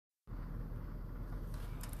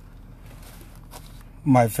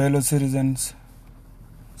My fellow citizens,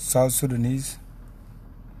 South Sudanese,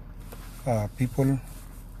 people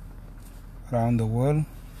around the world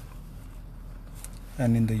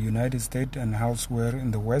and in the United States and elsewhere in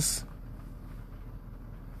the West,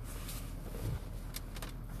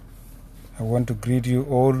 I want to greet you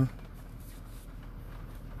all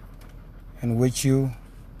and wish you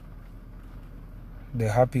the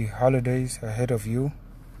happy holidays ahead of you.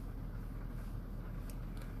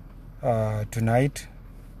 Tonight,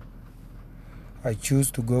 I choose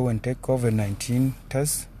to go and take COVID-19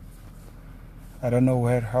 test. I don't know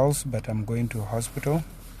where else, but I'm going to a hospital.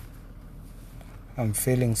 I'm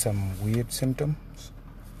feeling some weird symptoms.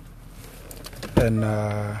 And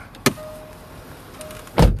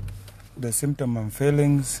the symptom I'm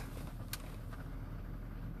feeling,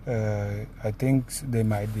 I think they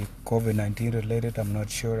might be COVID-19 related. I'm not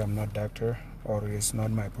sure. I'm not a doctor, or it's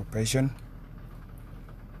not my profession.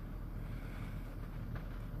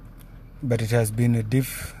 But it has been a deep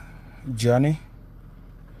journey,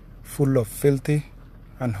 full of filthy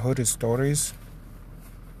and hurt stories.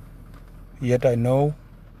 Yet I know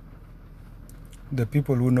the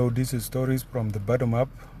people who know these stories from the bottom up,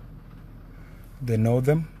 they know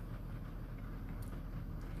them.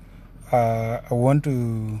 I want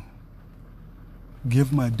to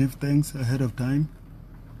give my deep thanks ahead of time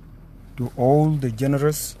to all the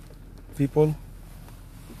generous people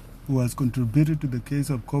who has contributed to the case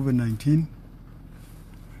of COVID-19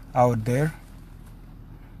 out there.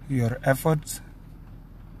 Your efforts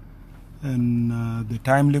and the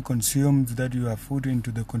timely consumes that you have put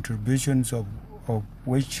into the contributions of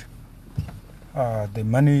which the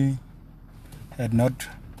money had not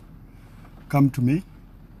come to me.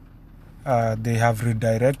 They have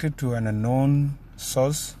redirected to an unknown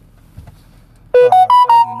source. I do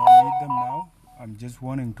not need them now. I'm just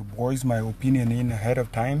wanting to voice my opinion in ahead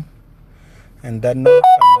of time, and that not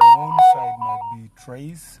unknown side might be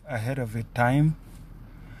traced ahead of it time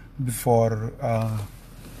before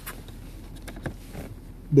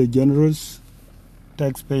the generous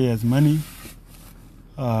taxpayers' money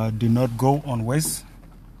did not go on waste.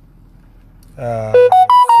 So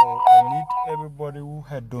I need everybody who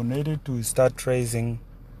had donated to start tracing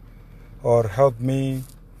or help me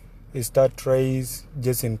start trace,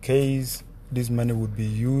 just in case this money would be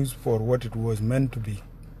used for what it was meant to be.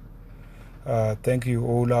 Thank you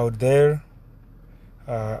all out there.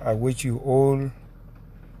 I wish you all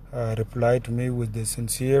reply to me with the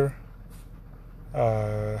sincere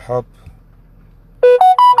help. And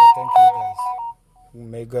thank you guys.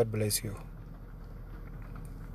 May God bless you.